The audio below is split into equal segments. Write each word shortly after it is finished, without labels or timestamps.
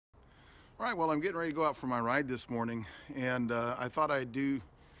All right, well, I'm getting ready to go out for my ride this morning, and I thought I'd do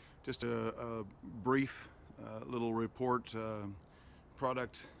just a brief little report,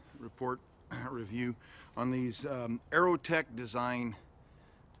 product report review on these AeroTech design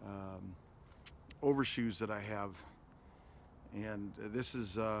overshoes that I have. And this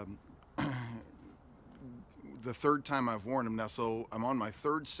is the third time I've worn them now, so I'm on my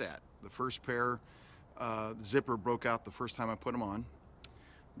third set. The first pair, the zipper broke out the first time I put them on.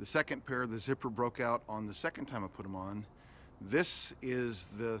 The second pair, the zipper broke out on the second time I put them on. This is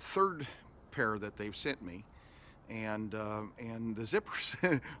the third pair that they've sent me, and the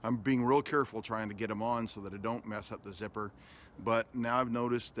zippers, I'm being real careful trying to get them on so that I don't mess up the zipper. But now I've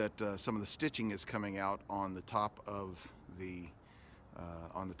noticed that some of the stitching is coming out on the top of the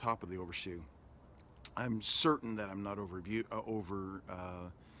overshoe. I'm certain that I'm not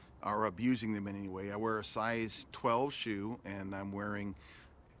abusing them in any way. I wear a size 12 shoe, and I'm wearing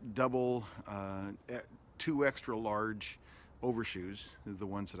double, 2 extra large overshoes, the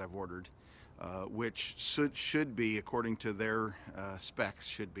ones that I've ordered, which should be, according to their specs,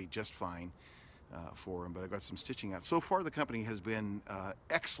 should be just fine for them. But I've got some stitching out. So far, the company has been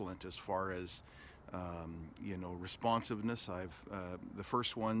excellent as far as responsiveness. The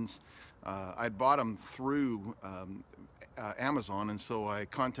first ones, I'd bought them through Amazon, and so I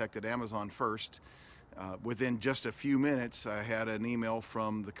contacted Amazon first. Within just a few minutes, I had an email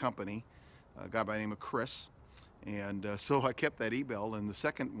from the company, a guy by the name of Chris, and so I kept that email. And the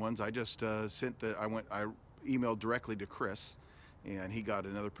second ones, I just I emailed directly to Chris, and he got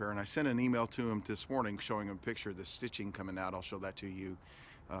another pair. And I sent an email to him this morning showing him a picture of the stitching coming out. I'll show that to you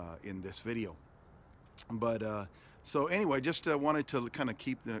in this video. But so anyway, just wanted to kind of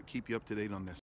keep you up to date on this.